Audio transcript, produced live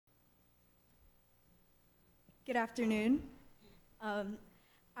Good afternoon. I'm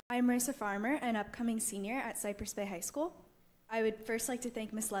Marisa Farmer, an upcoming senior at Cypress Bay High School. I would first like to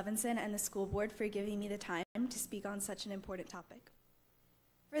thank Ms. Levinson and the school board for giving me the time to speak on such an important topic.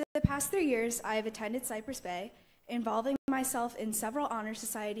 For the past 3 years, I have attended Cypress Bay, involving myself in several honor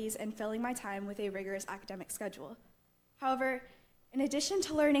societies and filling my time with a rigorous academic schedule. However, in addition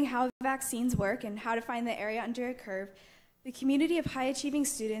to learning how vaccines work and how to find the area under a curve, the community of high-achieving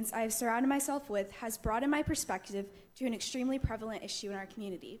students I have surrounded myself with has broadened my perspective to an extremely prevalent issue in our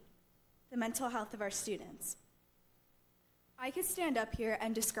community, the mental health of our students. I could stand up here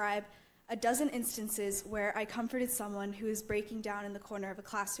and describe a dozen instances where I comforted someone who is breaking down in the corner of a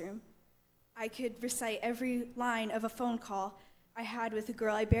classroom. I could recite every line of a phone call I had with a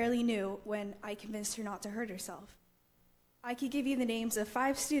girl I barely knew when I convinced her not to hurt herself. I could give you the names of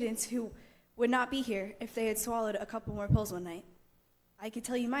 5 students who would not be here if they had swallowed a couple more pills one night. I could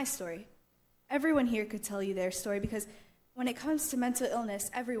tell you my story. Everyone here could tell you their story because when it comes to mental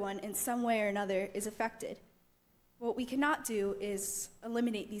illness, everyone in some way or another is affected. What we cannot do is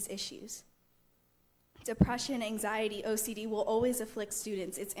eliminate these issues. Depression, anxiety, OCD will always afflict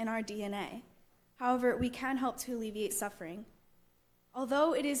students. It's in our DNA. However, we can help to alleviate suffering.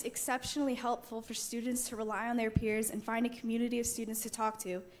 Although it is exceptionally helpful for students to rely on their peers and find a community of students to talk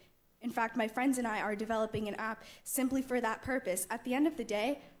to, in fact, my friends and I are developing an app simply for that purpose. At the end of the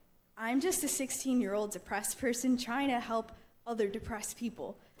day, I'm just a 16-year-old depressed person trying to help other depressed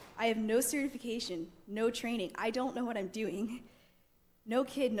people. I have no certification, no training. I don't know what I'm doing. No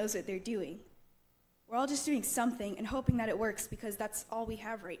kid knows what they're doing. We're all just doing something and hoping that it works because that's all we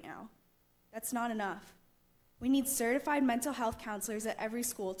have right now. That's not enough. We need certified mental health counselors at every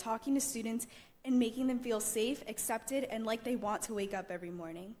school talking to students and making them feel safe, accepted, and like they want to wake up every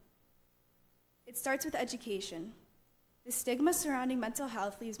morning. It starts with education. The stigma surrounding mental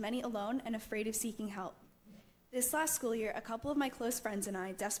health leaves many alone and afraid of seeking help. This last school year, a couple of my close friends and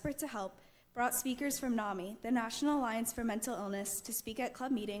I, desperate to help, brought speakers from NAMI, the National Alliance for Mental Illness, to speak at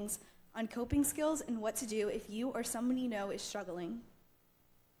club meetings on coping skills and what to do if you or someone you know is struggling.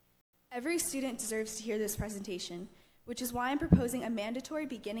 Every student deserves to hear this presentation, which is why I'm proposing a mandatory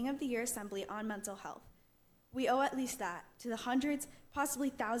beginning of the year assembly on mental health. We owe at least that to the hundreds, possibly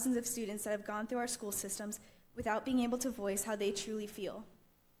thousands of students that have gone through our school systems without being able to voice how they truly feel.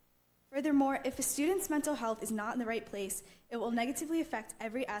 Furthermore, if a student's mental health is not in the right place, it will negatively affect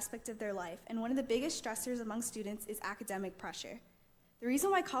every aspect of their life, and one of the biggest stressors among students is academic pressure. The reason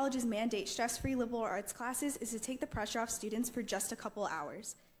why colleges mandate stress-free liberal arts classes is to take the pressure off students for just a couple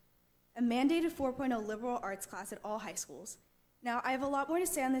hours. A mandated 4.0 liberal arts class at all high schools. Now, I have a lot more to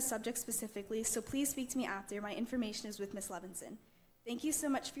say on this subject specifically, so please speak to me after. My information is with Ms. Levinson. Thank you so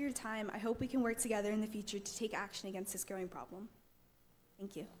much for your time. I hope we can work together in the future to take action against this growing problem.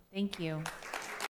 Thank you. Thank you.